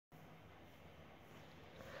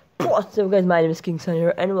What's up guys, my name is King Sun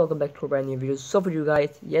here and welcome back to a brand new video. So for you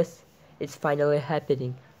guys, yes, it's finally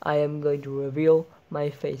happening. I am going to reveal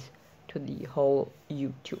my face to the whole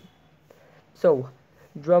YouTube. So,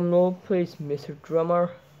 drum roll please, Mr.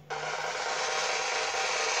 Drummer.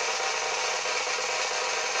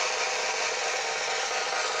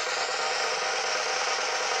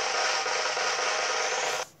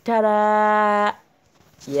 Ta-da!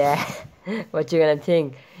 Yeah, what you gonna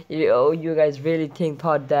think? You guys really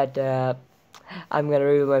thought that I'm gonna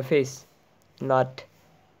reveal my face? Not,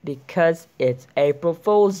 because it's April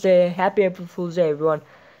Fool's Day. Happy April Fool's Day, everyone!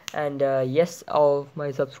 And yes, all of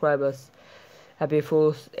my subscribers, happy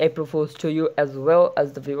April Fools to you as well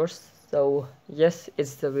as the viewers. So yes,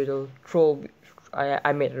 it's the real troll.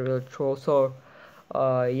 I made a real troll. So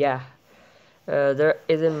yeah, there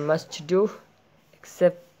isn't much to do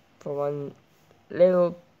except for one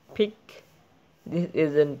little pic. This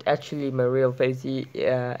isn't actually my real face.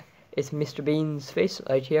 It's Mr. Bean's face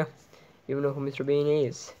right here. You know who Mr. Bean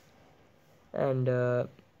is. And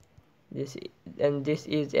this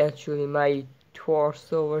is actually my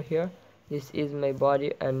torso over here. This is my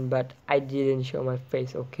body, but I didn't show my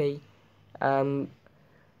face. Okay, don't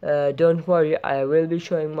worry, I will be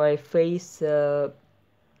showing my face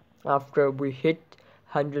after we hit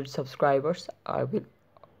 100 subscribers. I will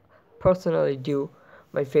personally do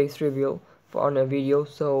my face reveal on a video.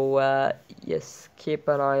 So yes, keep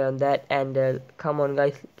an eye on that, and come on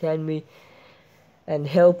guys, tell me and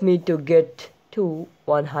help me to get to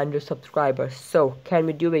 100 subscribers. So can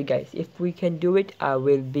we do it guys? If we can do it, I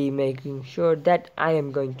will be making sure that I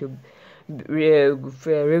am going to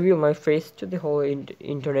reveal my face to the whole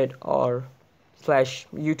internet or slash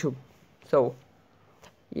YouTube. So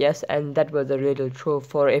yes, and that was a little troll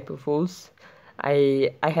for April Fools.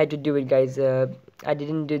 I had to do it guys. I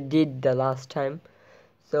didn't did the last time,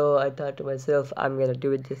 so I thought to myself I'm gonna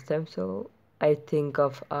do it this time. So I think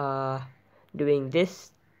of doing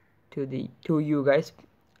this to you guys.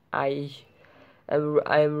 I'm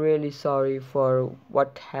really sorry for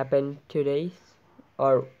what happened today,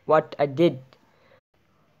 or what I did.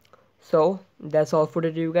 So that's all for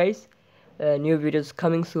today, you guys. New videos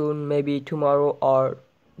coming soon, maybe tomorrow or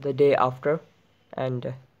the day after.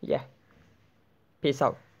 And yeah, peace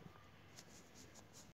out.